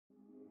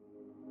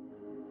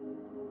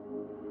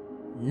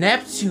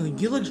Neptune,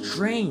 you look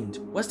drained.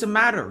 What's the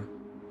matter?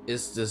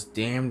 It's this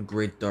damn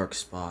great dark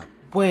spot.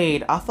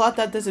 Wait, I thought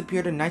that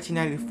disappeared in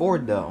 1994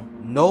 though.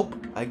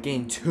 Nope, I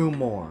gained 2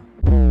 more.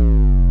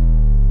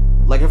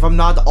 Like if I'm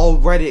not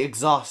already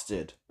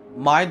exhausted.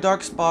 My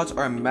dark spots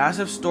are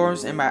massive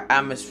storms in my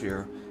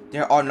atmosphere. They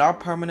are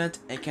not permanent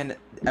and can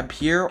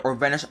appear or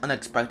vanish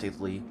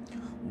unexpectedly.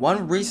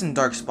 One recent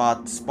dark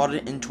spot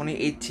spotted in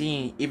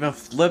 2018 even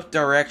flipped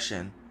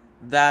direction.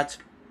 That,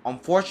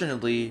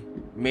 unfortunately,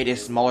 made a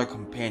smaller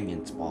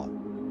companion spot.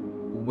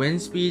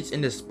 Wind speeds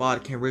in this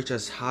spot can reach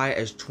as high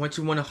as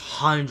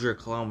 2100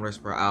 kilometers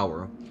per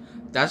hour.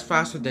 That's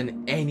faster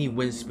than any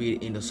wind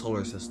speed in the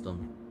solar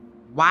system.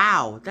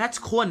 Wow, that's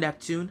cool,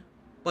 Neptune.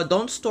 But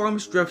don't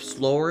storms drift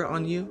slower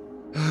on you?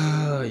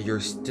 You're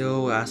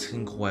still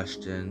asking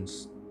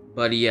questions.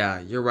 But yeah,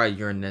 you're right,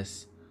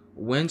 Uranus.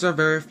 Winds are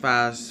very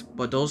fast,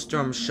 but those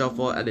storms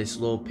shuffle at a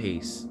slow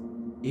pace.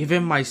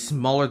 Even my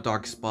smaller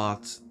dark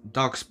spots,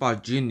 Dark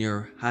Spot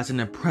Junior, has an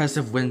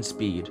impressive wind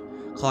speed,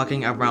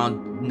 clocking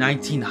around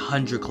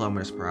 1900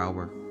 kilometers per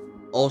hour.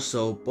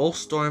 Also, both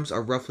storms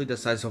are roughly the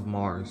size of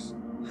Mars.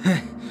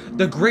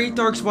 The Great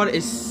Dark Spot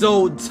is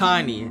so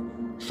tiny.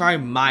 Try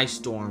my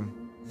storm.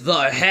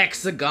 The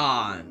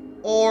Hexagon!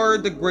 Or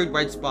the Great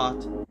White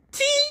Spot.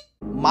 T.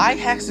 My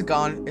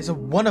hexagon is a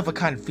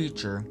one-of-a-kind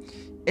feature.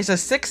 It's a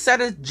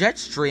 6-sided jet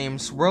stream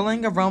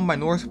swirling around my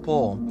North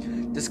Pole.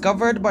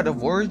 Discovered by the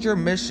Voyager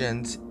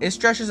missions, it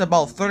stretches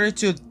about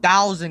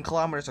 32,000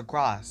 kilometers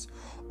across,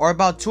 or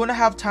about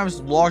 2.5 times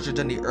larger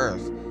than the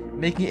Earth,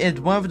 making it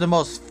one of the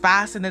most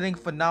fascinating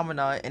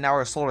phenomena in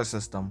our solar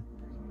system.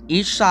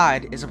 Each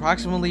side is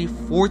approximately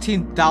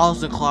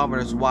 14,000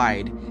 kilometers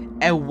wide,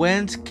 and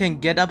winds can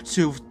get up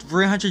to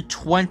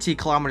 320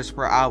 kilometers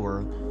per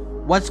hour.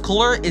 What's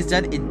cooler is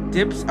that it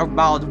dips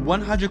about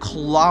 100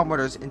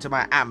 kilometers into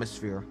my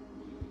atmosphere.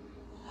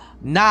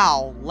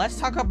 Now, let's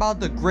talk about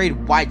the Great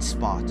White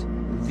Spot.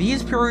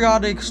 These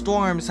periodic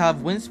storms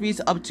have wind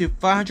speeds up to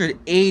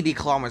 580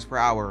 kilometers per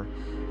hour,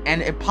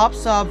 and it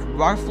pops up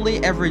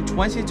roughly every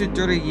 20 to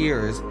 30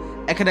 years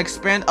and can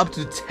expand up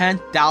to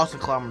 10,000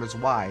 kilometers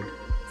wide.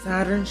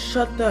 Saturn,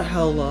 shut the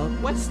hell up.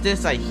 What's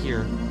this I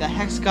hear? The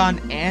hexagon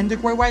and the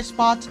Great White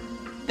Spot?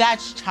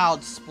 That's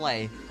child's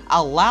play.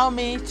 Allow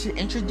me to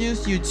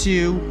introduce you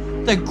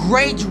to the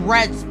Great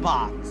Red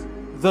Spot.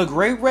 The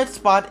Great Red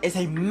Spot is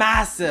a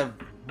massive,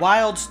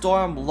 wild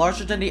storm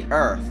larger than the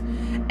Earth,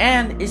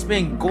 and it's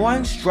been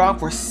going strong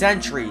for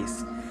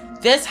centuries.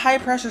 This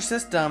high-pressure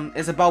system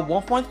is about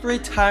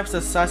 1.3 times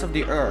the size of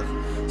the Earth,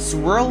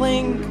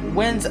 swirling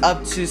winds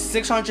up to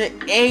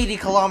 680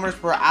 kilometers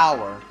per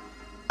hour.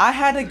 I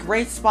had a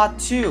great spot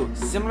too,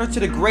 similar to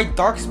the Great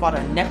Dark Spot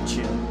on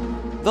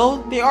Neptune,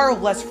 though they are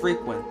less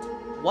frequent.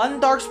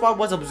 One dark spot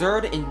was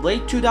observed in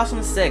late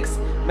 2006,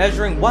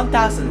 measuring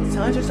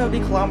 1,770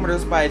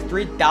 kilometers by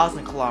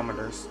 3,000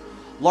 kilometers,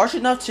 large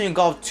enough to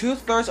engulf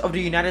 2/3 of the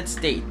United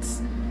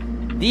States.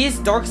 These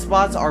dark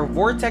spots are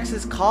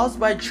vortexes caused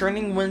by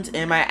churning winds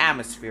in my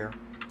atmosphere.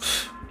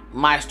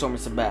 My storm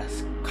is the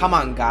best. Come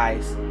on,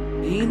 guys.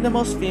 Being the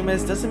most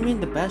famous doesn't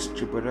mean the best,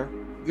 Jupiter.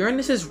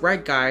 Uranus is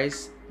right,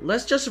 guys.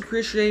 Let's just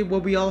appreciate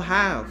what we all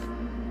have.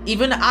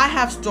 Even I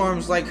have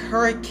storms like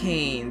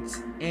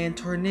hurricanes and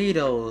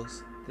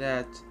tornadoes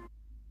that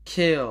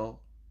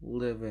kill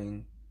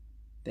living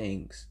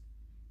things.